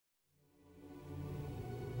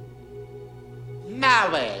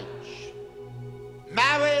marriage.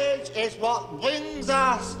 Marriage is what brings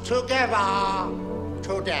us together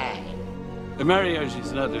today. A marriage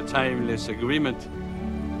is not a timeless agreement.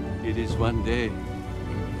 It is one day.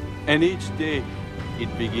 And each day,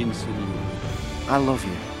 it begins anew. I love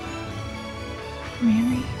you.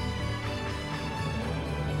 Really?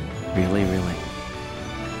 Really, really.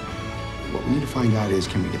 What we need to find out is,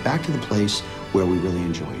 can we get back to the place where we really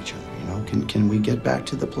enjoy each other, you know? Can we get back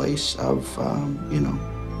to the place of,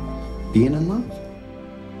 being in love?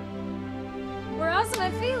 Where else am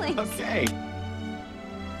I feeling? Okay.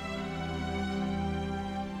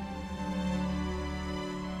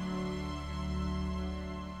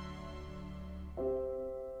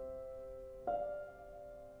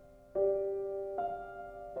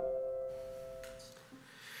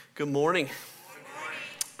 Good morning.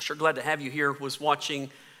 Sure glad to have you here. Was watching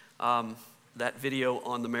that video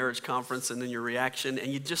on the marriage conference and then your reaction,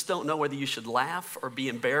 and you just don't know whether you should laugh or be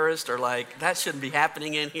embarrassed or like, that shouldn't be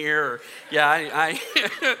happening in here. Or, yeah, I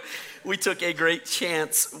we took a great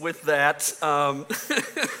chance with that. And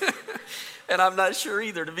I'm not sure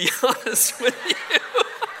either, to be honest with you.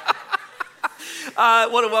 I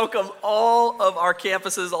want to welcome all of our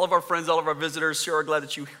campuses, all of our friends, all of our visitors. Sure glad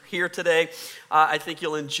that you're here today. I think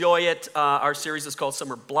you'll enjoy it. Our series is called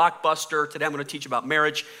Summer Blockbuster. Today I'm going to teach about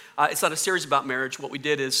marriage. It's not a series about marriage. What we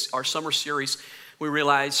did is our summer series, we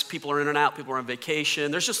realized people are in and out, people are on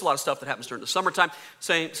vacation. There's just a lot of stuff that happens during the summertime.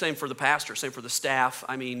 Same for the pastor, same for the staff.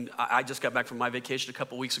 I mean, I just got back from my vacation a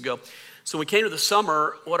couple weeks ago. So when we came to the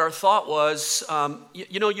summer, what our thought was,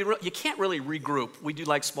 you can't really regroup. We do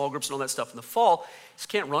like small groups and all that stuff in the fall. You just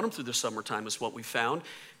can't run them through the summertime is what we found.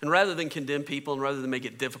 And rather than condemn people and rather than make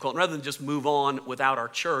it difficult, and rather than just move on without our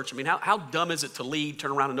church, I mean, how dumb is it to lead,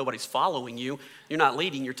 turn around and nobody's following you? You're not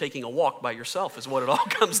leading, you're taking a walk by yourself is what it all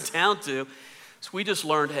comes down to. So we just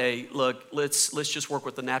learned, hey, look, let's just work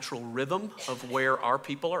with the natural rhythm of where our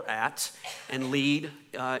people are at and lead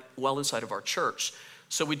well inside of our church.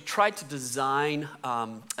 So we tried to design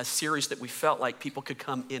a series that we felt like people could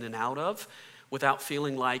come in and out of without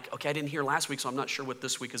feeling like, okay, I didn't hear last week, so I'm not sure what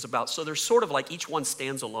this week is about. So there's sort of like each one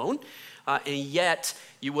stands alone, and yet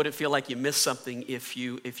you wouldn't feel like you missed something if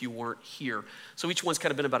you weren't here. So each one's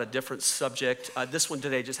kind of been about a different subject. This one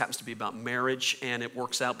today just happens to be about marriage, and it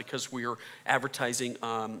works out because we're advertising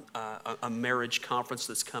a marriage conference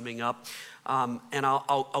that's coming up. And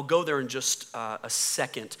I'll go there in just a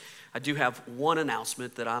second. I do have one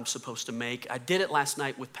announcement that I'm supposed to make. I did it last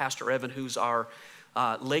night with Pastor Evan, who's our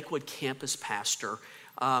Lakewood campus pastor.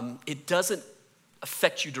 It doesn't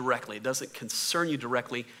affect you directly. It doesn't concern you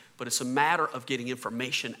directly, but it's a matter of getting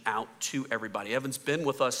information out to everybody. Evan's been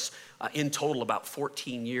with us in total about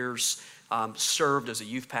 14 years, served as a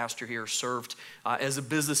youth pastor here, served as a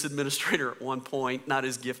business administrator at one point, not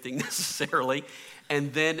his gifting necessarily.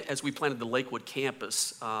 And then as we planted the Lakewood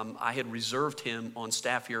campus, I had reserved him on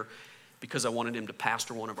staff here because I wanted him to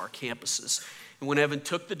pastor one of our campuses. And when Evan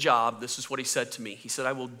took the job, this is what he said to me. He said,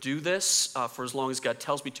 I will do this for as long as God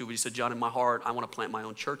tells me to. But he said, John, in my heart, I want to plant my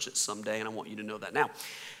own church someday, and I want you to know that now.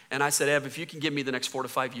 And I said, Ev, if you can give me the next 4 to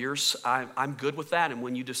 5 years, I'm good with that. And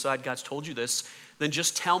when you decide God's told you this, then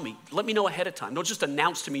just tell me. Let me know ahead of time. Don't just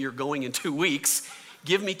announce to me you're going in 2 weeks.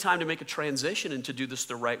 Give me time to make a transition and to do this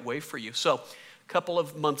the right way for you. So a couple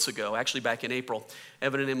of months ago, actually back in April,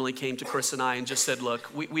 Evan and Emily came to Chris and I and just said, look,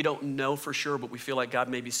 we don't know for sure, but we feel like God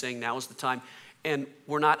may be saying now is the time. And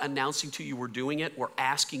we're not announcing to you we're doing it. We're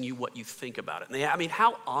asking you what you think about it. And I mean,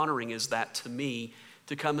 how honoring is that to me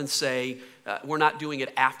to come and say, we're not doing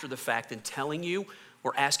it after the fact and telling you,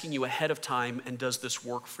 we're asking you ahead of time, and does this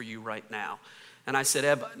work for you right now? And I said,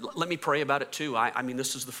 Ev, let me pray about it too. I mean,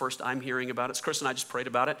 this is the first I'm hearing about it. So Chris and I just prayed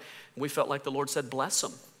about it. And we felt like the Lord said, bless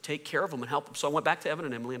them, take care of them and help them. So I went back to Evan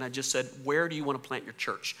and Emily and I just said, where do you want to plant your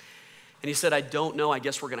church? And he said, I don't know. I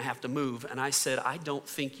guess we're going to have to move. And I said, I don't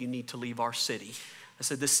think you need to leave our city. I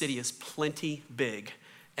said, this city is plenty big,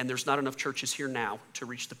 and there's not enough churches here now to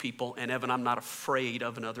reach the people. And Evan, I'm not afraid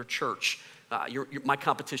of another church. My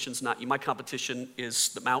competition's not you. My competition is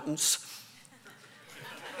the mountains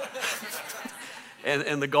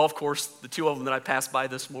and the golf course, the two of them that I passed by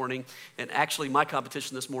this morning. And actually, my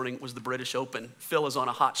competition this morning was the British Open. Phil is on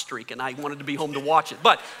a hot streak, and I wanted to be home to watch it.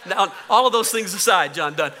 But now, all of those things aside,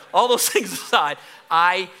 John Dunn, all those things aside,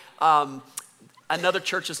 another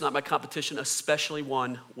church is not my competition, especially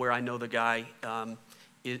one where I know the guy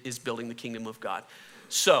is building the kingdom of God.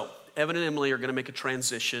 So Evan and Emily are going to make a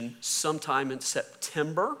transition sometime in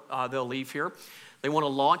September. They'll leave here. They want to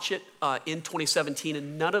launch it in 2017,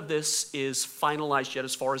 and none of this is finalized yet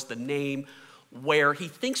as far as the name, where he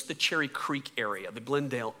thinks the Cherry Creek area, the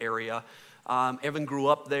Glendale area, Evan grew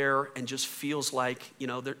up there and just feels like,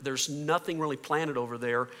 there's nothing really planted over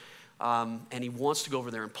there. And he wants to go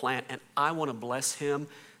over there and plant. And I want to bless him.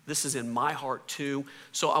 This is in my heart too.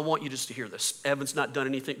 So I want you just to hear this. Evan's not done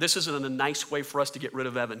anything. This isn't a nice way for us to get rid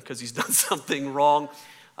of Evan because he's done something wrong.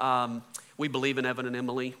 We believe in Evan and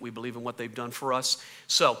Emily. We believe in what they've done for us.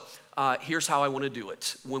 So here's how I want to do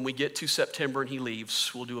it. When we get to September and he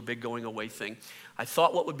leaves, we'll do a big going away thing. I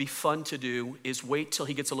thought what would be fun to do is wait till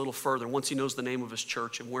he gets a little further. Once he knows the name of his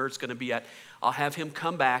church and where it's going to be at, I'll have him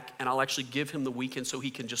come back and I'll actually give him the weekend so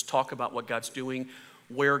he can just talk about what God's doing,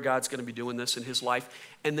 where God's going to be doing this in his life.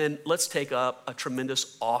 And then let's take up a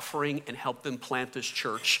tremendous offering and help them plant this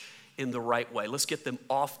church in the right way. Let's get them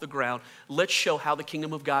off the ground. Let's show how the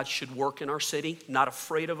kingdom of God should work in our city. Not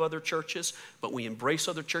afraid of other churches, but we embrace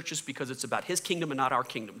other churches because it's about his kingdom and not our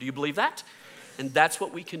kingdom. Do you believe that? And that's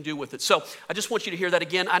what we can do with it. So I just want you to hear that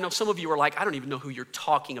again. I know some of you are like, I don't even know who you're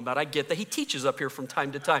talking about. I get that. He teaches up here from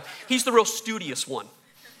time to time. He's the real studious one.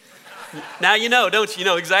 Now you know, don't you? You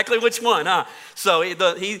know exactly which one, huh? So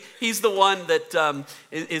he's the one that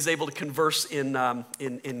is able to converse in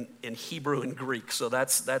Hebrew and Greek. So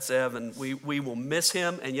that's Ev, and we will miss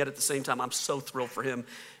him, and yet at the same time, I'm so thrilled for him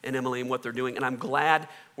and Emily and what they're doing, and I'm glad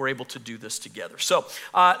we're able to do this together. So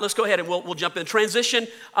let's go ahead and we'll jump in. Transition,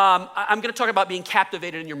 I'm going to talk about being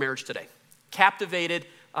captivated in your marriage today. Captivated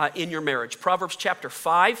in your marriage. Proverbs chapter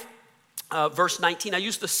 5. Verse 19, I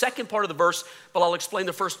used the second part of the verse, but I'll explain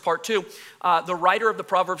the first part too. The writer of the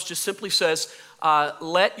Proverbs just simply says,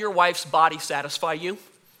 let your wife's body satisfy you.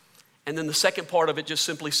 And then the second part of it just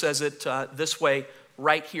simply says it this way,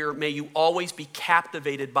 right here, may you always be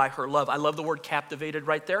captivated by her love. I love the word captivated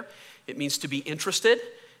right there. It means to be interested.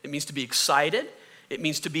 It means to be excited. It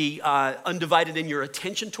means to be undivided in your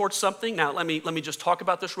attention towards something. Now, let me just talk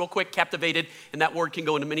about this real quick. Captivated, and that word can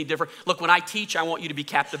go into many different. Look, when I teach, I want you to be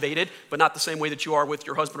captivated, but not the same way that you are with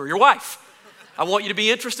your husband or your wife. I want you to be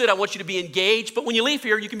interested. I want you to be engaged. But when you leave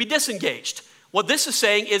here, you can be disengaged. What this is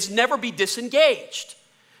saying is never be disengaged.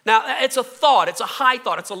 Now, it's a thought. It's a high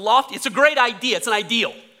thought. It's a lofty. It's a great idea. It's an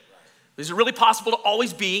ideal. Is it really possible to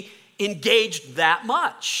always be engaged that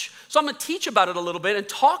much? So I'm going to teach about it a little bit and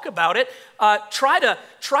talk about it. Try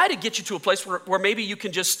to get you to a place where maybe you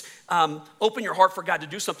can just open your heart for God to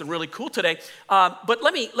do something really cool today. But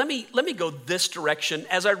let me go this direction.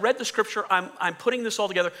 As I read the scripture, I'm putting this all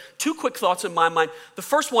together. Two quick thoughts in my mind. The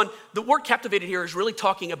first one, the word captivated here is really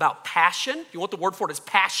talking about passion. You want the word for it is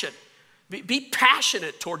passion. Be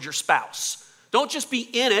passionate towards your spouse. Don't just be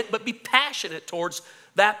in it, but be passionate towards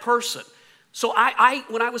that person. So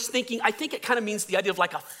when I was thinking, I think it kind of means the idea of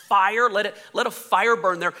like a fire, let a fire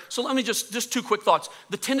burn there. So let me just two quick thoughts.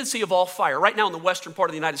 The tendency of all fire, right now in the western part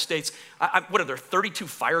of the United States, what are there, 32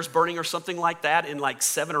 fires burning or something like that in like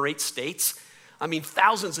 7 or 8 states? I mean,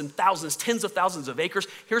 thousands and thousands, tens of thousands of acres.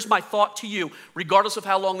 Here's my thought to you. Regardless of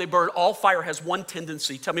how long they burn, all fire has one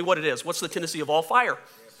tendency. Tell me what it is. What's the tendency of all fire?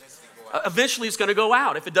 Eventually it's going to go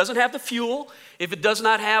out. If it doesn't have the fuel, if it does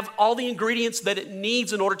not have all the ingredients that it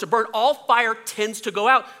needs in order to burn, all fire tends to go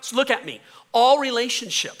out. So look at me. All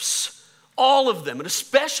relationships, all of them, and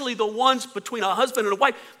especially the ones between a husband and a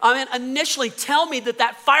wife, initially tell me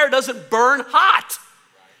that fire doesn't burn hot.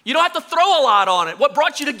 You don't have to throw a lot on it. What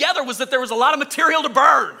brought you together was that there was a lot of material to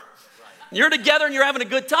burn. You're together and you're having a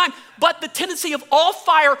good time. But the tendency of all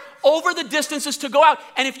fire over the distance is to go out.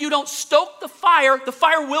 And if you don't stoke the fire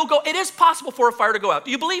will go. It is possible for a fire to go out.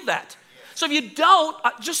 Do you believe that? So if you don't,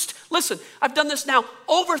 just listen. I've done this now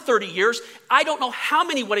over 30 years. I don't know how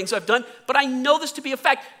many weddings I've done, but I know this to be a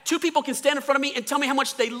fact. 2 people can stand in front of me and tell me how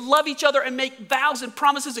much they love each other and make vows and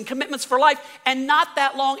promises and commitments for life. And not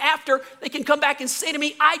that long after, they can come back and say to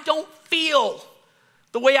me, I don't feel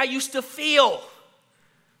the way I used to feel.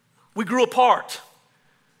 We grew apart.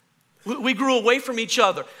 We grew away from each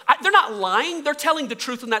other. They're not lying. They're telling the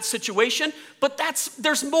truth in that situation. But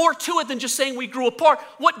there's more to it than just saying we grew apart.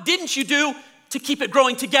 What didn't you do to keep it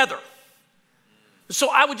growing together? So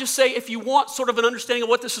I would just say if you want sort of an understanding of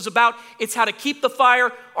what this is about, it's how to keep the fire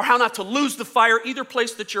or how not to lose the fire, either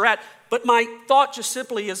place that you're at. But my thought just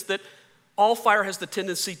simply is that all fire has the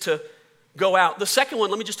tendency to go out. The second one,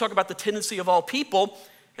 let me just talk about the tendency of all people.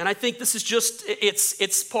 And I think this is just,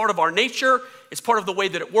 it's part of our nature. It's part of the way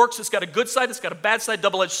that it works. It's got a good side. It's got a bad side,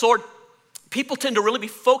 double-edged sword. People tend to really be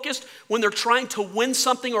focused when they're trying to win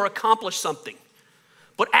something or accomplish something.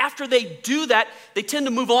 But after they do that, they tend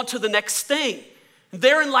to move on to the next thing.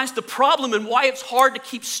 Therein lies the problem and why it's hard to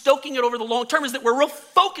keep stoking it over the long term is that we're real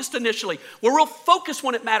focused initially. We're real focused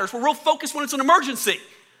when it matters. We're real focused when it's an emergency.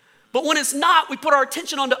 But when it's not, we put our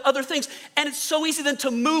attention onto other things. And it's so easy then to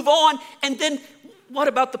move on. And then what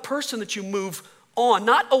about the person that you move on,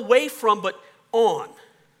 not away from, but on.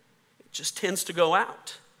 It just tends to go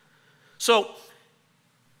out. So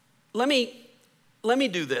let me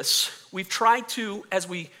do this. We've tried to, as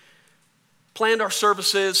we planned our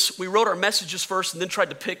services, we wrote our messages first and then tried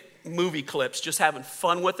to pick movie clips, just having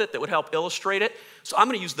fun with it that would help illustrate it. So I'm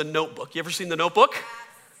going to use The Notebook. You ever seen The Notebook?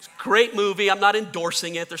 It's a great movie. I'm not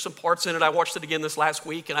endorsing it. There's some parts in it. I watched it again this last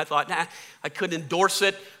week, and I thought, I couldn't endorse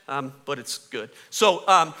it, but it's good.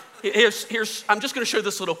 So here's. I'm just going to show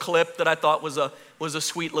this little clip that I thought was a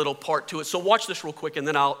sweet little part to it. So watch this real quick, and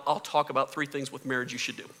then I'll talk about 3 things with marriage you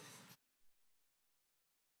should do.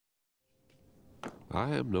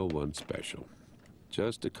 I am no one special,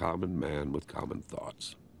 just a common man with common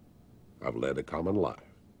thoughts. I've led a common life.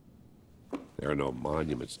 There are no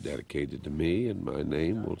monuments dedicated to me, and my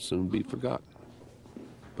name will soon be forgotten.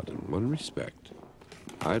 But in one respect,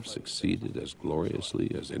 I've succeeded as gloriously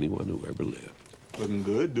as anyone who ever lived. Looking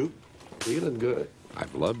good, dude. Feeling good.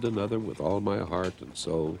 I've loved another with all my heart and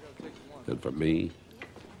soul, and for me,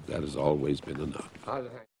 that has always been enough.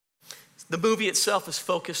 The movie itself is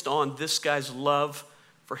focused on this guy's love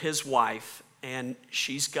for his wife, and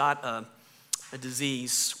she's got a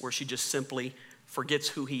disease where she just simply forgets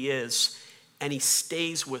who he is, and he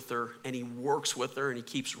stays with her, and he works with her, and he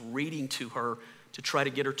keeps reading to her to try to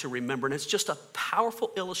get her to remember. And it's just a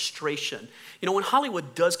powerful illustration. You know, when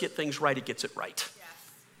Hollywood does get things right, it gets it right. Yes.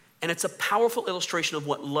 And it's a powerful illustration of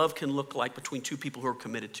what love can look like between 2 people who are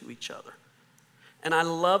committed to each other. And I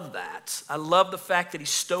love that. I love the fact that he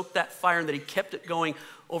stoked that fire and that he kept it going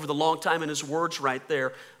over the long time. And his words right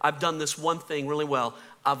there, I've done this one thing really well.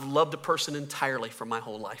 I've loved a person entirely for my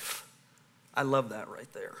whole life. I love that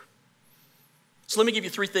right there. So let me give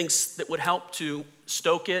you 3 things that would help to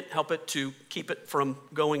stoke it, help it to keep it from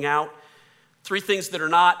going out. 3 things that are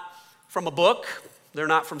not from a book. They're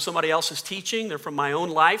not from somebody else's teaching. They're from my own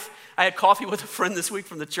life. I had coffee with a friend this week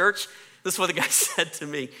from the church. This is what the guy said to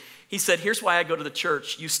me. He said, here's why I go to the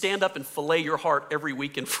church. You stand up and fillet your heart every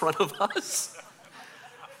week in front of us.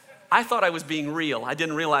 I thought I was being real. I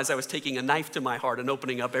didn't realize I was taking a knife to my heart and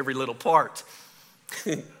opening up every little part.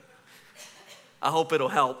 I hope it'll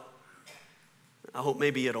help. I hope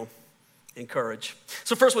maybe it'll encourage.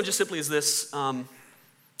 So first one just simply is this. Want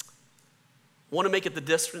to make it the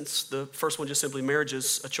difference? The first one just simply, marriage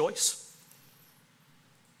is a choice.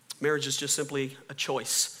 Marriage is just simply a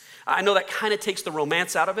choice. I know that kind of takes the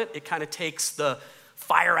romance out of it. It kind of takes the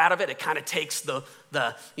fire out of it. It kind of takes the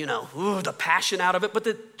passion out of it. But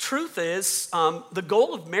the truth is, the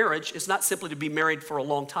goal of marriage is not simply to be married for a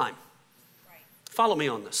long time. Right. Follow me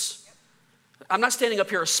on this. Yep. I'm not standing up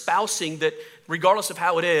here espousing that regardless of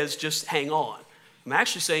how it is, just hang on. I'm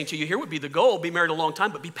actually saying to you, here would be the goal, be married a long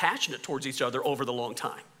time, but be passionate towards each other over the long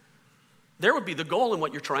time. There would be the goal in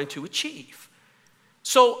what you're trying to achieve.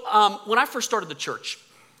 So when I first started the church,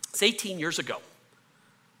 it's 18 years ago.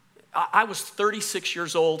 I was 36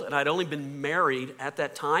 years old, and I'd only been married at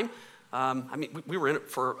that time. We were in it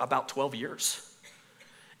for about 12 years.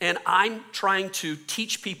 And I'm trying to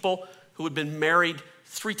teach people who had been married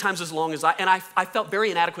 3 times as long as I felt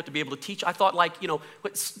very inadequate to be able to teach. I thought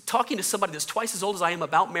talking to somebody that's twice as old as I am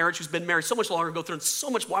about marriage, who's been married so much longer, go through so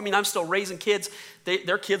much more. I'm still raising kids.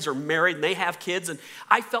 Their kids are married, and they have kids. And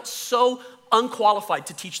I felt so unqualified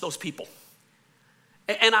to teach those people.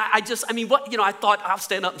 And I thought I'll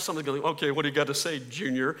stand up and somebody go, okay, what do you got to say,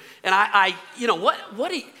 Junior? And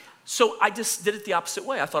so I just did it the opposite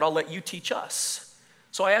way. I thought I'll let you teach us.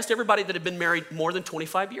 So I asked everybody that had been married more than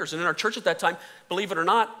 25 years. And in our church at that time, believe it or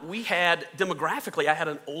not, I had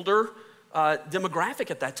an older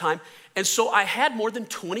demographic at that time. And so I had more than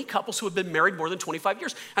 20 couples who had been married more than 25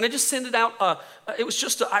 years. And I just sent it out.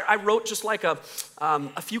 I wrote just like a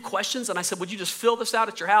few questions. And I said, would you just fill this out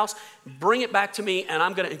at your house, bring it back to me, and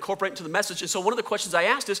I'm going to incorporate it into the message. And so one of the questions I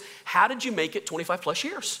asked is, how did you make it 25 plus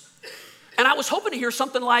years? And I was hoping to hear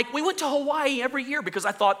something like, we went to Hawaii every year because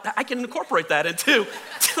I thought I can incorporate that into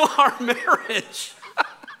our marriage.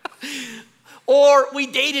 Or we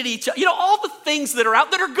dated each other. All the things that are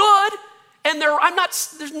out that are good. And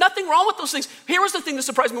there's nothing wrong with those things. Here was the thing that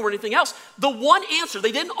surprised me more than anything else. The one answer,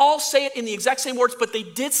 they didn't all say it in the exact same words, but they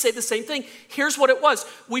did say the same thing. Here's what it was.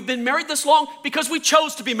 We've been married this long because we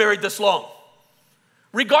chose to be married this long.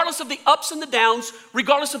 Regardless of the ups and the downs,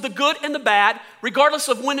 regardless of the good and the bad, regardless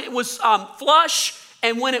of when it was flush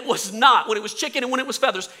and when it was not, when it was chicken and when it was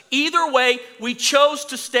feathers. Either way, we chose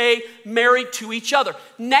to stay married to each other.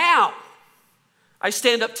 Now, I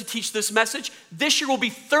stand up to teach this message. This year will be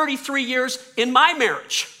 33 years in my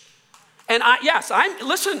marriage. And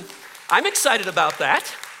I'm excited about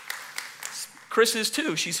that. Chris is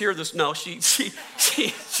too. She's here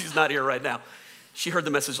she's not here right now. She heard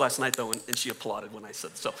the message last night, though, and she applauded when I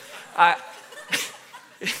said so. I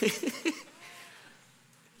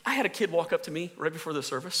had a kid walk up to me right before the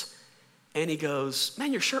service, and he goes,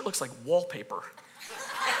 man, your shirt looks like wallpaper.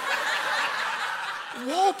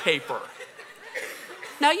 Wallpaper.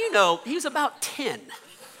 Now, you know, he's about 10.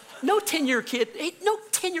 No 10-year kid, no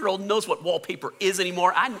 10-year-old knows what wallpaper is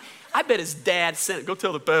anymore. I bet his dad sent it. Go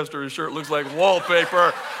tell the pastor his shirt looks like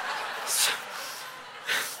wallpaper.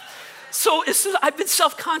 So I've been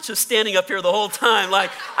self-conscious standing up here the whole time.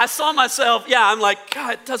 Like, I saw myself, I'm like,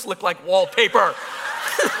 God, it does look like wallpaper.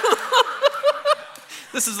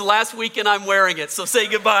 This is the last weekend I'm wearing it, so say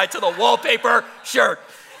goodbye to the wallpaper shirt.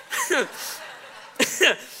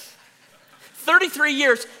 33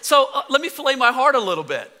 years. So let me fillet my heart a little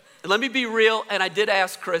bit. And let me be real, and I did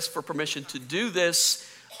ask Chris for permission to do this.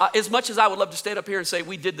 As much as I would love to stand up here and say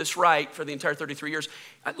we did this right for the entire 33 years,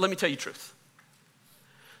 let me tell you the truth.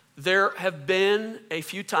 There have been a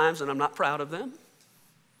few times, and I'm not proud of them,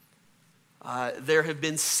 there have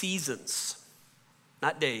been seasons,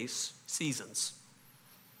 not days, seasons,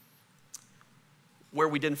 where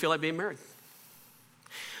we didn't feel like being married.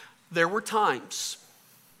 There were times,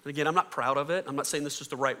 and again, I'm not proud of it. I'm not saying this is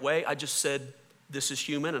the right way. I just said this is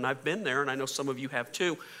human, and I've been there, and I know some of you have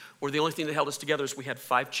too, where the only thing that held us together is we had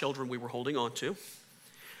 5 children we were holding on to.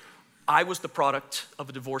 I was the product of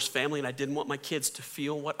a divorced family, and I didn't want my kids to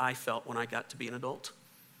feel what I felt when I got to be an adult.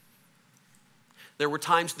 There were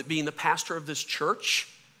times that being the pastor of this church,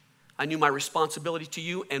 I knew my responsibility to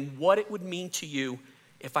you and what it would mean to you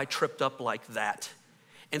if I tripped up like that.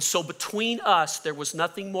 And so between us, there was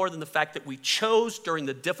nothing more than the fact that we chose during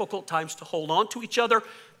the difficult times to hold on to each other,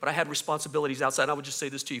 but I had responsibilities outside. I would just say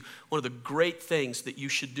this to you. One of the great things that you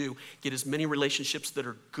should do, get as many relationships that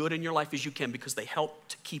are good in your life as you can, because they help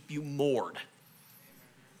to keep you moored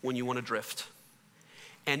when you want to drift.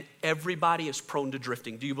 And everybody is prone to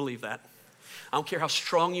drifting. Do you believe that? I don't care how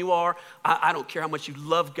strong you are. I don't care how much you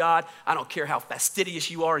love God. I don't care how fastidious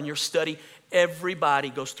you are in your study. Everybody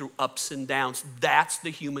goes through ups and downs. That's the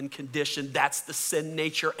human condition. That's the sin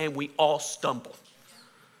nature, and we all stumble.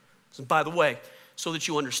 So by the way, so that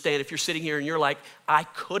you understand, if you're sitting here and you're like, I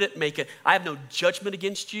couldn't make it, I have no judgment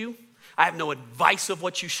against you. I have no advice of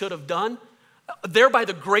what you should have done. There, by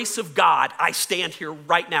the grace of God, I stand here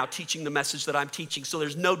right now teaching the message that I'm teaching, so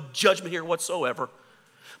there's no judgment here whatsoever.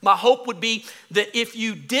 My hope would be that if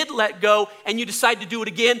you did let go and you decide to do it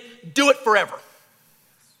again, do it forever.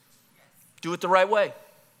 Do it the right way.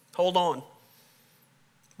 Hold on.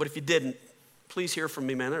 But if you didn't, please hear from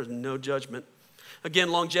me, man. There's no judgment.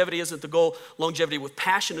 Again, longevity isn't the goal. Longevity with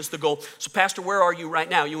passion is the goal. So, Pastor, where are you right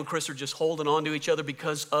now? You and Chris are just holding on to each other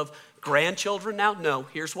because of grandchildren now? No,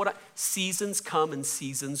 here's what seasons come and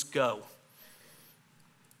seasons go.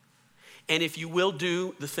 And if you will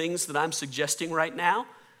do the things that I'm suggesting right now,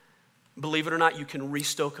 believe it or not, you can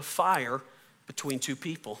restoke a fire between two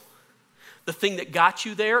people. The thing that got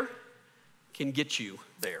you there can get you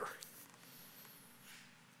there.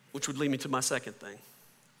 Which would lead me to my second thing.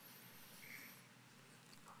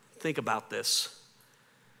 Think about this.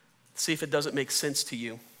 See if it doesn't make sense to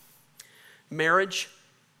you. Marriage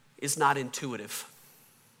is not intuitive.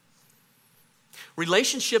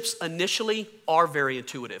 Relationships initially are very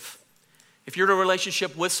intuitive. If you're in a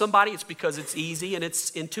relationship with somebody, it's because it's easy and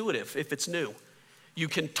it's intuitive if it's new. You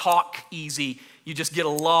can talk easy. You just get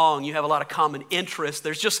along. You have a lot of common interests.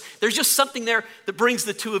 There's just something there that brings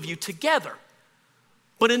the two of you together.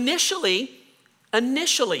 But initially,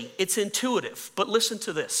 it's intuitive. But listen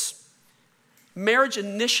to this. Marriage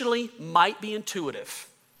initially might be intuitive.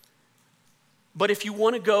 But if you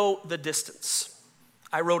want to go the distance,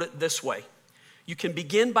 I wrote it this way. You can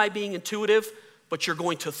begin by being intuitive, but you're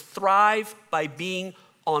going to thrive by being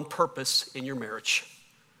on purpose in your marriage.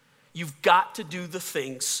 You've got to do the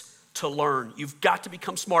things to learn. You've got to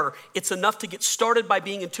become smarter. It's enough to get started by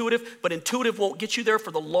being intuitive, but intuitive won't get you there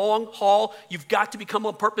for the long haul. You've got to become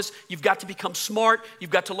on purpose. You've got to become smart.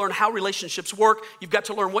 You've got to learn how relationships work. You've got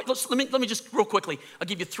to learn what, let me just real quickly, I'll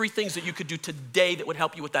give you 3 things that you could do today that would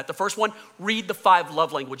help you with that. The first one, read The 5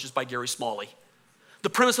 Love Languages by Gary Smalley. The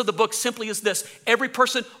premise of the book simply is this: every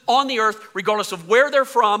person on the earth, regardless of where they're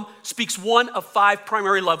from, speaks one of 5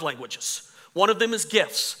 primary love languages. One of them is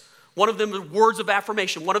gifts. One of them is words of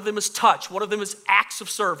affirmation. One of them is touch. One of them is acts of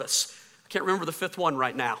service. I can't remember the 5th one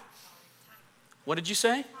right now. What did you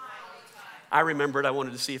say? I remembered. I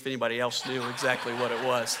wanted to see if anybody else knew exactly what it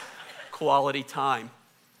was. Quality time.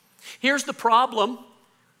 Here's the problem.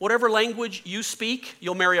 Whatever language you speak,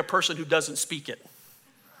 you'll marry a person who doesn't speak it.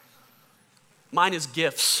 Mine is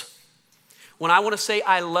gifts. When I want to say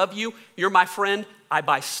I love you, you're my friend, I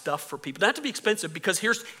buy stuff for people. It doesn't have to be expensive because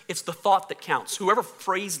it's the thought that counts. Whoever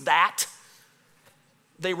phrased that,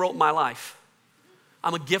 they wrote my life.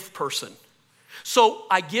 I'm a gift person. So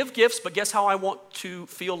I give gifts, but guess how I want to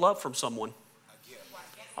feel love from someone?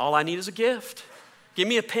 All I need is a gift. Give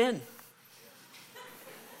me a pen.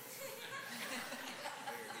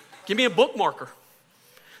 Give me a bookmarker.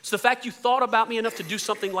 It's the fact you thought about me enough to do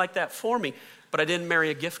something like that for me, but I didn't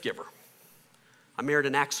marry a gift giver. I married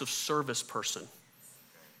an acts of service person.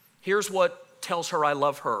 Here's what tells her I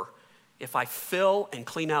love her. If I fill and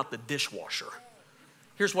clean out the dishwasher,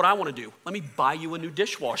 here's what I want to do. Let me buy you a new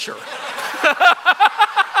dishwasher.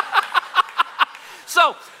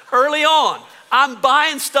 So early on, I'm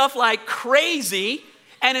buying stuff like crazy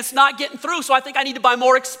and it's not getting through. So I think I need to buy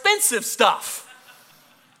more expensive stuff.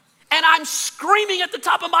 And I'm screaming at the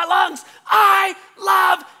top of my lungs, I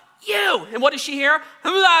love you. And what does she hear?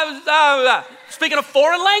 Speaking a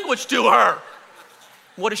foreign language to her.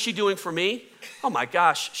 What is she doing for me? Oh my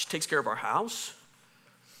gosh, she takes care of our house.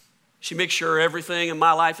 She makes sure everything in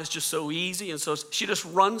my life is just so easy. And so she just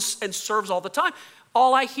runs and serves all the time.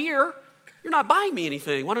 All I hear, you're not buying me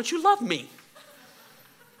anything. Why don't you love me?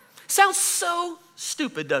 Sounds so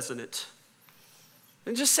stupid, doesn't it?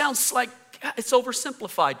 It just sounds like it's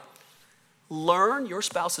oversimplified. Learn your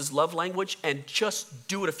spouse's love language and just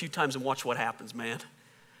do it a few times and watch what happens, man.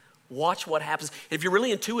 Watch what happens. If you're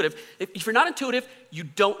really intuitive, if you're not intuitive, you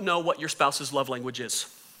don't know what your spouse's love language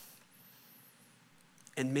is.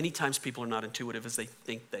 And many times people are not intuitive as they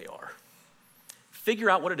think they are. Figure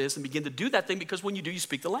out what it is and begin to do that thing, because when you do, you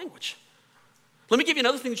speak the language. Let me give you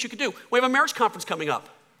another thing that you could do. We have a marriage conference coming up.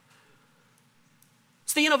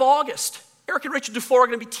 It's the end of August. Eric and Rachel Dufour are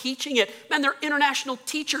going to be teaching it. Man, they're international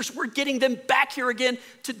teachers. We're getting them back here again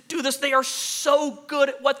to do this. They are so good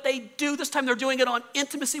at what they do. This time they're doing it on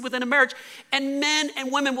intimacy within a marriage. And men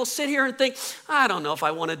and women will sit here and think, I don't know if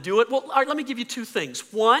I want to do it. Well, all right, let me give you two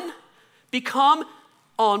things. One, become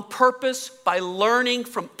on purpose by learning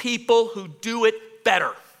from people who do it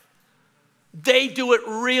better. They do it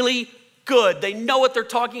really good. They know what they're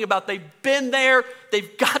talking about. They've been there.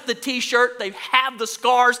 They've got the t-shirt. They have the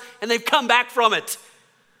scars, and they've come back from it.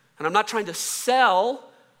 And I'm not trying to sell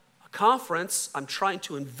a conference. I'm trying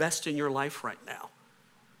to invest in your life right now.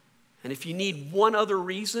 And if you need one other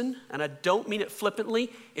reason, and I don't mean it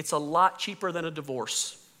flippantly, it's a lot cheaper than a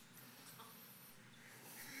divorce.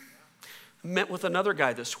 I met with another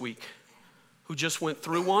guy this week who just went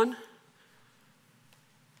through one.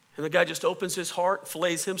 And the guy just opens his heart,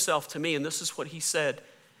 fillets himself to me, and this is what he said.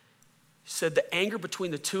 He said, the anger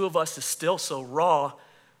between the two of us is still so raw,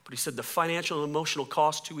 but he said the financial and emotional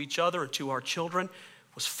cost to each other and to our children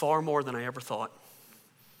was far more than I ever thought.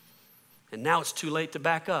 And now it's too late to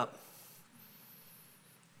back up.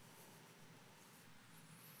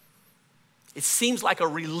 It seems like a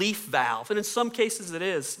relief valve, and in some cases it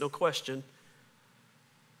is, no question.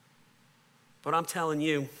 But I'm telling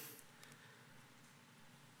you,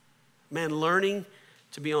 man, learning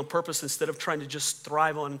to be on purpose instead of trying to just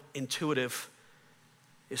thrive on intuitive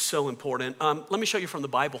is so important. Let me show you from the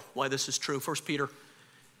Bible why this is true. 1 Peter.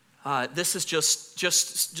 This is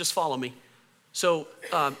just follow me. So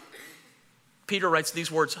Peter writes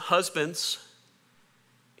these words, husbands,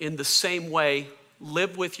 in the same way,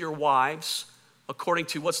 live with your wives according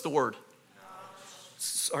to, what's the word?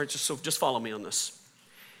 All right, just follow me on this.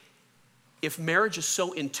 If marriage is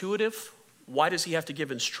so intuitive, why does he have to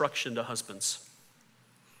give instruction to husbands?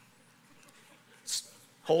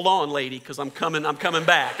 Hold on, lady, because I'm coming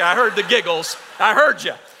back. I heard the giggles. I heard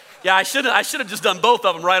you. Yeah, I should have just done both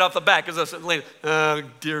of them right off the bat, because I said, lady, oh,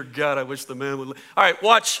 dear God, I wish the man would. All right,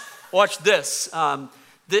 watch this.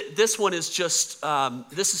 This one is just,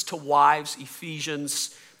 this is to wives,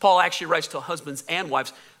 Ephesians. Paul actually writes to husbands and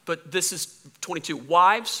wives, but this is 22.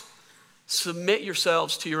 Wives, submit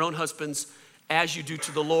yourselves to your own husbands as you do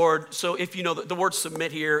to the Lord. So if you know that the word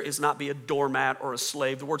submit here is not be a doormat or a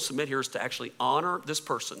slave. The word submit here is to actually honor this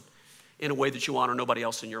person in a way that you honor nobody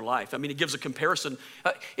else in your life. I mean, it gives a comparison.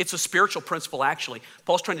 It's a spiritual principle, actually.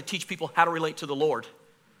 Paul's trying to teach people how to relate to the Lord.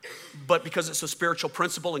 But because it's a spiritual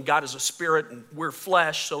principle and God is a spirit and we're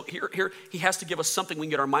flesh, so here he has to give us something we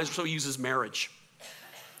can get our minds, so he uses marriage.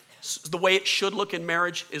 So the way it should look in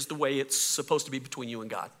marriage is the way it's supposed to be between you and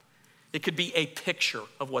God. It could be a picture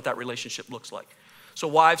of what that relationship looks like. So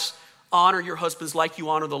wives, honor your husbands like you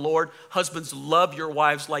honor the Lord. Husbands, love your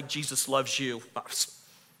wives like Jesus loves you.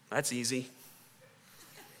 That's easy.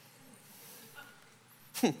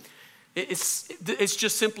 It's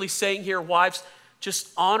just simply saying here, wives,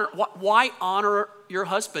 just honor. Why honor your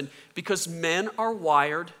husband? Because men are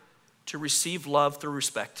wired to receive love through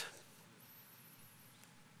respect.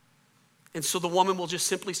 And so the woman will just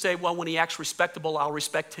simply say, well, when he acts respectable, I'll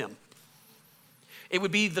respect him. It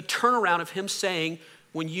would be the turnaround of him saying,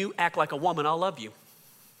 when you act like a woman, I'll love you.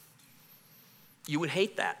 You would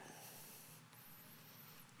hate that.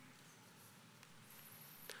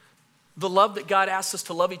 The love that God asks us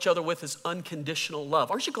to love each other with is unconditional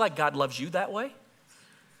love. Aren't you glad God loves you that way?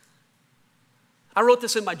 I wrote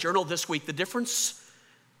this in my journal this week. The difference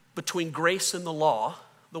between grace and the law,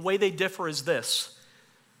 the way they differ is this.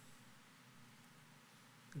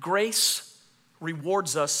 Grace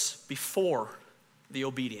rewards us before the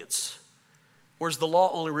obedience, whereas the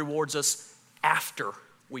law only rewards us after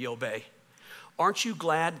we obey. Aren't you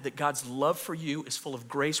glad that God's love for you is full of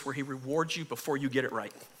grace where he rewards you before you get it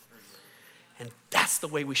right? And that's the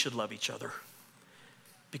way we should love each other.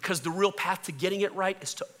 Because the real path to getting it right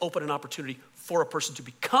is to open an opportunity for a person to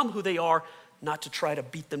become who they are, not to try to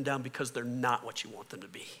beat them down because they're not what you want them to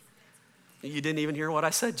be. You didn't even hear what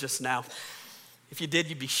I said just now. If you did,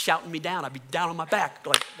 you'd be shouting me down. I'd be down on my back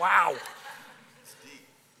like, wow.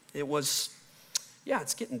 It was, yeah,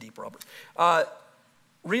 it's getting deep, Robert.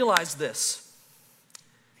 Realize this.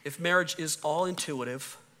 If marriage is all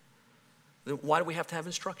intuitive, then why do we have to have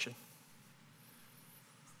instruction?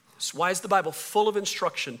 So why is the Bible full of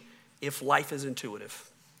instruction if life is intuitive?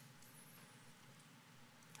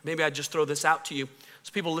 Maybe I'd just throw this out to you.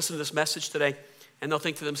 So people listen to this message today and they'll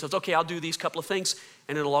think to themselves, okay, I'll do these couple of things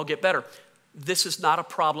and it'll all get better. This is not a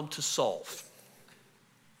problem to solve.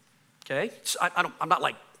 Okay? So I'm not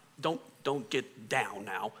like, don't get down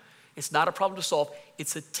now. It's not a problem to solve.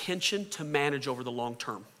 It's a tension to manage over the long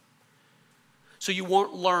term. So you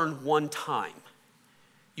won't learn one time.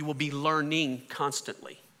 You will be learning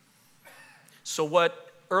constantly. So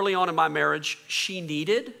what early on in my marriage she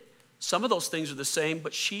needed, some of those things are the same,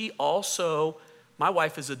 but she also, my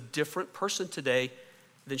wife is a different person today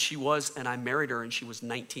than she was, and I married her and she was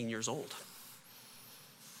 19 years old.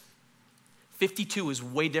 52 is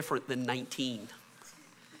way different than 19.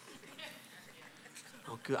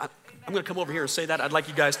 Oh, good. I'm going to come over here and say that. I'd like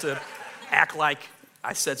you guys to act like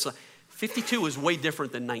I said so. 52 is way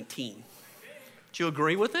different than 19. Do you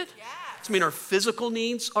agree with it? Yeah. I mean, our physical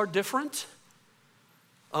needs are different.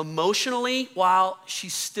 Emotionally, while she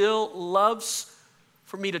still loves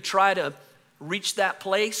for me to try to reach that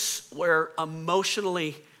place where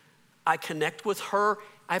emotionally I connect with her,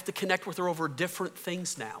 I have to connect with her over different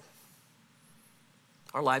things now.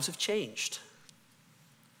 Our lives have changed.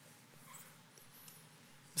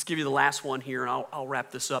 Let's give you the last one here, and I'll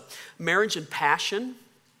wrap this up. Marriage and passion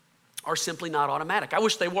are simply not automatic. I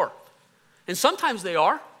wish they were. And sometimes they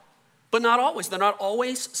are, but not always. They're not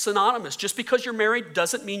always synonymous. Just because you're married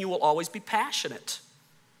doesn't mean you will always be passionate.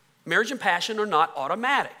 Marriage and passion are not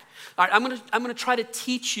automatic. All right, I'm gonna try to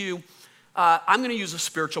teach you, I'm gonna use a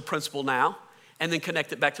spiritual principle now, and then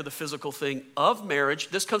connect it back to the physical thing of marriage.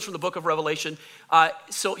 This comes from the book of Revelation.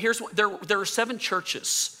 So here's what, there are 7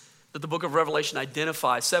 churches that the book of Revelation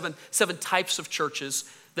identifies, seven types of churches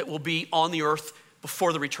that will be on the earth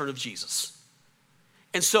before the return of Jesus.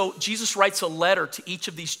 And so Jesus writes a letter to each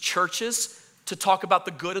of these churches to talk about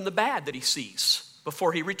the good and the bad that he sees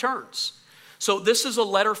before he returns. So this is a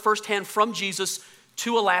letter firsthand from Jesus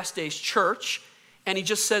to a last days church. And he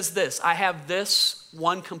just says this, I have this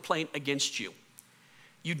one complaint against you.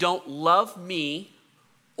 You don't love me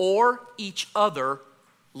or each other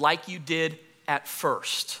like you did at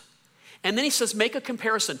first. And then he says, make a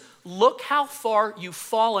comparison. Look how far you've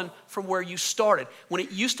fallen from where you started. When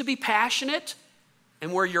it used to be passionate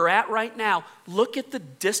and where you're at right now, look at the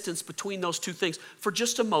distance between those two things. For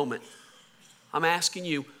just a moment, I'm asking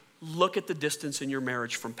you, look at the distance in your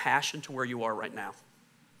marriage from passion to where you are right now.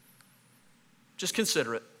 Just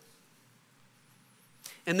consider it.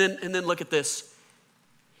 And then look at this.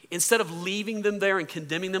 Instead of leaving them there and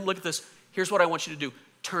condemning them, look at this. Here's what I want you to do.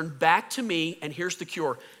 Turn back to me, and here's the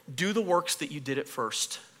cure. Do the works that you did at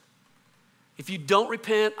first. If you don't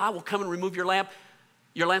repent, I will come and remove your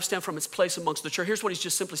lampstand from its place amongst the church. Here's what he's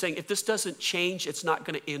just simply saying. If this doesn't change, it's not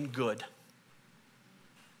going to end good.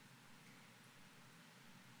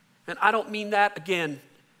 And I don't mean that, again,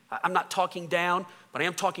 I'm not talking down, but I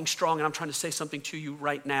am talking strong, and I'm trying to say something to you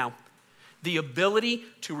right now. The ability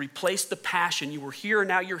to replace the passion. You were here and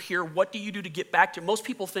now you're here. What do you do to get back to? Most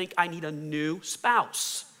people think I need a new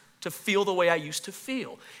spouse to feel the way I used to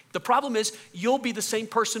feel. The problem is you'll be the same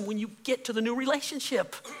person when you get to the new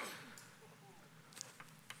relationship.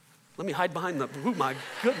 Let me hide behind the, oh my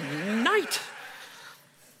good night.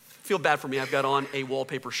 Feel bad for me, I've got on a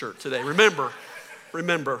wallpaper shirt today.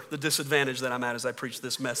 Remember the disadvantage that I'm at as I preach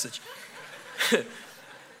this message.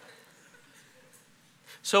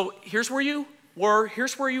 So here's where you were,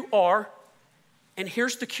 here's where you are, and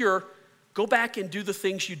here's the cure. Go back and do the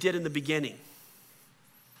things you did in the beginning.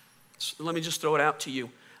 So let me just throw it out to you.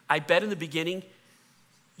 I bet in the beginning,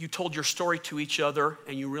 you told your story to each other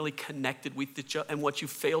and you really connected with each other. And what you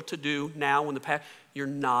failed to do now in the past, you're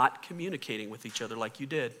not communicating with each other like you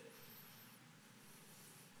did.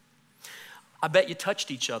 I bet you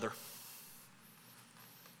touched each other.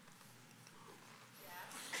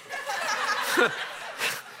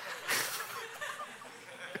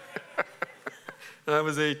 I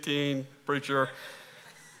was 18, pretty sure.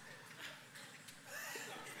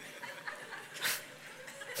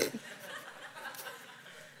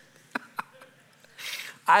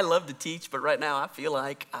 I love to teach, but right now I feel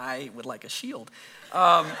like I would like a shield.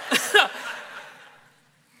 I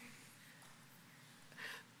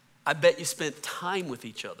bet you spent time with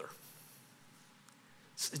each other.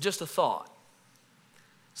 It's just a thought.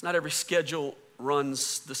 It's not every schedule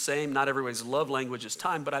runs the same. Not everybody's love language is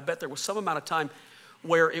time, but I bet there was some amount of time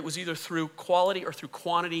where it was either through quality or through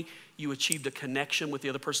quantity, you achieved a connection with the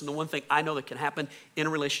other person. The one thing I know that can happen in a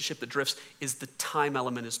relationship that drifts is the time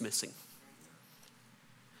element is missing.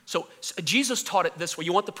 So Jesus taught it this way.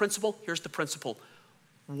 You want the principle? Here's the principle.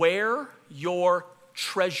 Where your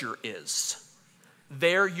treasure is,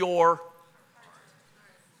 there your,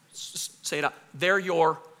 say it out, there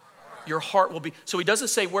your heart will be. So he doesn't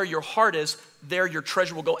say where your heart is, there your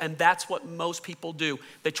treasure will go. And that's what most people do.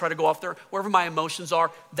 They try to go off there. Wherever my emotions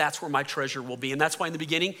are, that's where my treasure will be. And that's why in the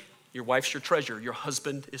beginning, your wife's your treasure. Your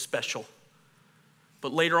husband is special.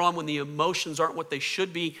 But later on, when the emotions aren't what they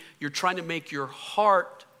should be, you're trying to make your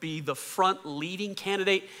heart be the front leading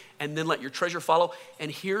candidate and then let your treasure follow. And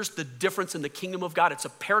here's the difference in the kingdom of God. It's a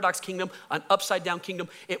paradox kingdom, an upside down kingdom.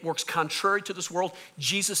 It works contrary to this world.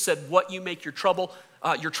 Jesus said, what you make your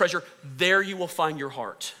treasure, there you will find your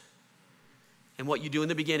heart. And what you do in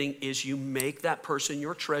the beginning is you make that person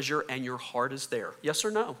your treasure and your heart is there. Yes or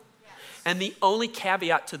no? Yes. And the only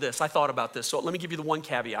caveat to this, I thought about this, so let me give you the one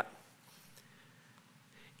caveat.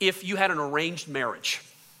 If you had an arranged marriage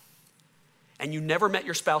and you never met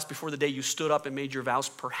your spouse before the day you stood up and made your vows,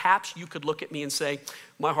 perhaps you could look at me and say,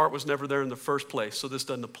 my heart was never there in the first place, so this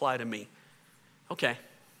doesn't apply to me. Okay.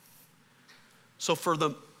 So for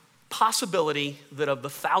the possibility that of the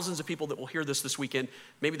thousands of people that will hear this weekend,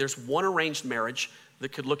 maybe there's one arranged marriage that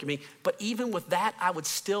could look at me. But even with that, I would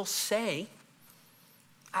still say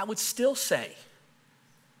that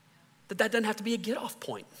doesn't have to be a get-off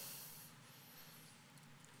point.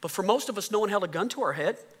 But for most of us, no one held a gun to our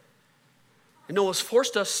head. And no one's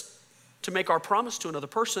forced us to make our promise to another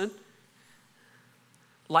person.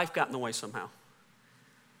 Life got in the way somehow.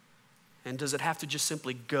 And does it have to just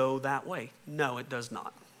simply go that way? No, it does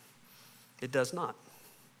not. It does not.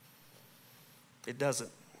 It doesn't.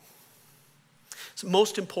 It's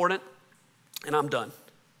most important, and I'm done.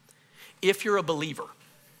 If you're a believer,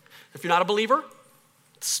 if you're not a believer,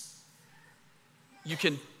 you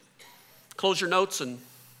can close your notes and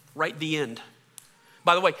write the end.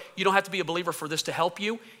 By the way, you don't have to be a believer for this to help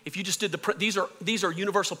you. If you just did these are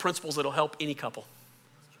universal principles that'll help any couple.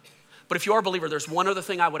 But if you are a believer, there's one other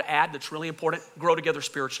thing I would add that's really important. Grow together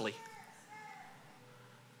spiritually.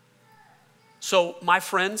 So my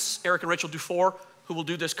friends, Eric and Rachel Dufour, who will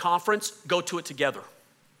do this conference, go to it together.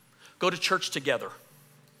 Go to church together.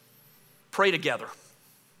 Pray together.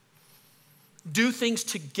 Do things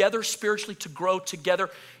together spiritually to grow together.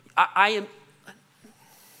 I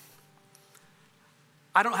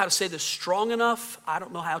don't know how to say this strong enough. I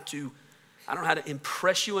don't know how to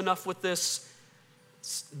impress you enough with this.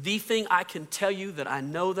 It's the thing I can tell you that I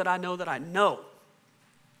know that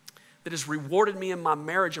has rewarded me in my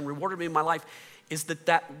marriage and rewarded me in my life is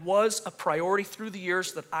that was a priority through the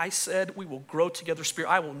years that I said we will grow together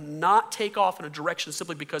spiritually. I will not take off in a direction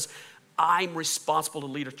simply because I'm responsible to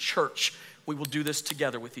lead a church. We will do this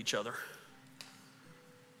together with each other.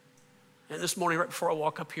 And this morning, right before I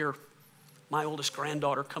walk up here, my oldest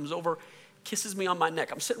granddaughter comes over, kisses me on my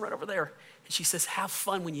neck. I'm sitting right over there. And she says, have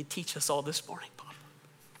fun when you teach us all this morning, Papa.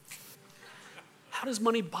 How does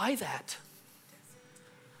money buy that?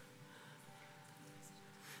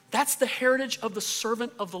 That's the heritage of the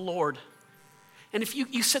servant of the Lord. And if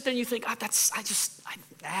you sit there and you think, I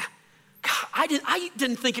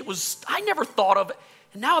didn't think it was, I never thought of it.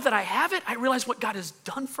 And now that I have it, I realize what God has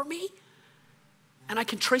done for me. And I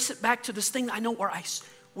can trace it back to this thing I know where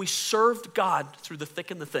we served God through the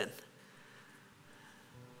thick and the thin.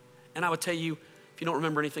 And I would tell you, if you don't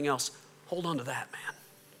remember anything else, hold on to that, man.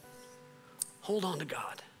 Hold on to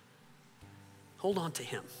God. Hold on to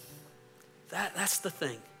him. That's the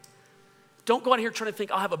thing. Don't go out here trying to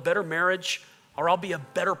think I'll have a better marriage or I'll be a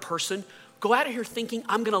better person. Go out of here thinking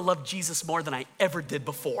I'm going to love Jesus more than I ever did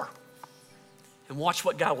before. And watch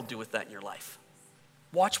what God will do with that in your life.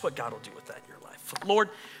 Watch what God will do with that in your life. Lord,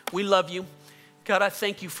 we love you. God, I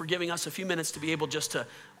thank you for giving us a few minutes to be able just to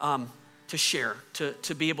share,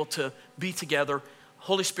 to be able to be together.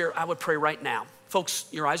 Holy Spirit, I would pray right now. Folks,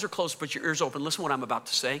 your eyes are closed, but your ears open. Listen to what I'm about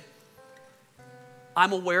to say.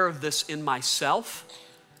 I'm aware of this in myself,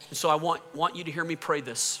 and so I want you to hear me pray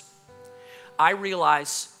this. I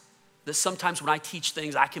realize that sometimes when I teach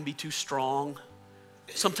things, I can be too strong.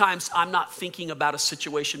 Sometimes I'm not thinking about a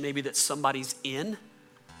situation maybe that somebody's in.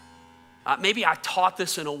 Maybe I taught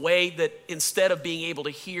this in a way that instead of being able to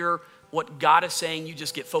hear what God is saying, you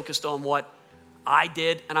just get focused on what I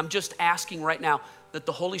did. And I'm just asking right now that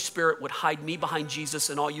the Holy Spirit would hide me behind Jesus,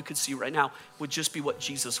 and all you could see right now would just be what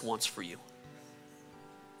Jesus wants for you.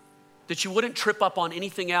 That you wouldn't trip up on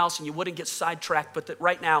anything else and you wouldn't get sidetracked, but that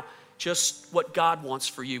right now, just what God wants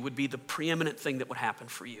for you would be the preeminent thing that would happen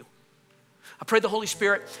for you. I pray the Holy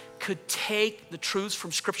Spirit could take the truths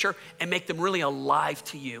from Scripture and make them really alive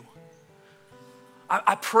to you.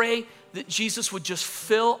 I pray that Jesus would just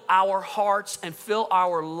fill our hearts and fill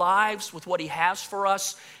our lives with what he has for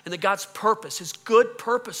us, and that God's purpose, his good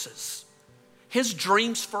purposes, his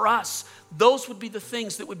dreams for us, those would be the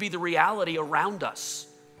things that would be the reality around us.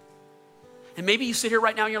 And maybe you sit here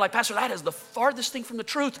right now and you're like, Pastor, that is the farthest thing from the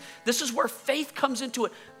truth. This is where faith comes into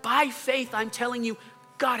it. By faith, I'm telling you,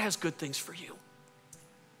 God has good things for you.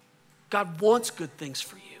 God wants good things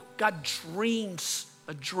for you. God dreams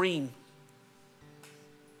a dream.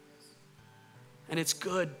 And it's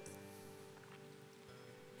good.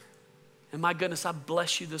 And my goodness, I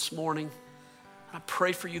bless you this morning. I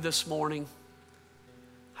pray for you this morning.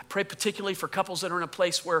 I pray particularly for couples that are in a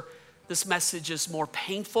place where this message is more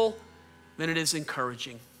painful than it is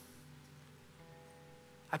encouraging.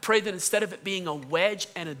 I pray that instead of it being a wedge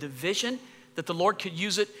and a division, that the Lord could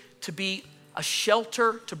use it to be a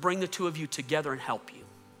shelter to bring the two of you together and help you.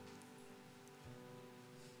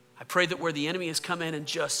 I pray that where the enemy has come in and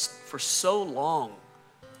just for so long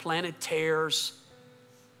planted tares,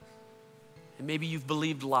 and maybe you've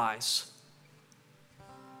believed lies,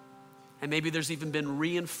 and maybe there's even been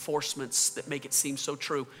reinforcements that make it seem so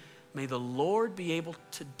true. May the Lord be able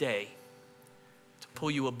today to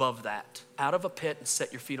pull you above that, out of a pit and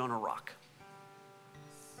set your feet on a rock.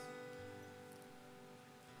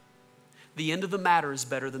 The end of the matter is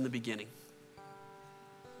better than the beginning.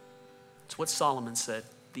 It's what Solomon said.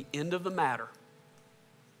 The end of the matter,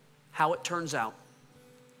 how it turns out,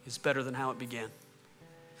 is better than how it began.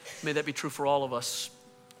 May that be true for all of us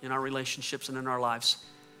in our relationships and in our lives.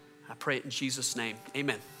 I pray it in Jesus' name.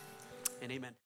 Amen and amen.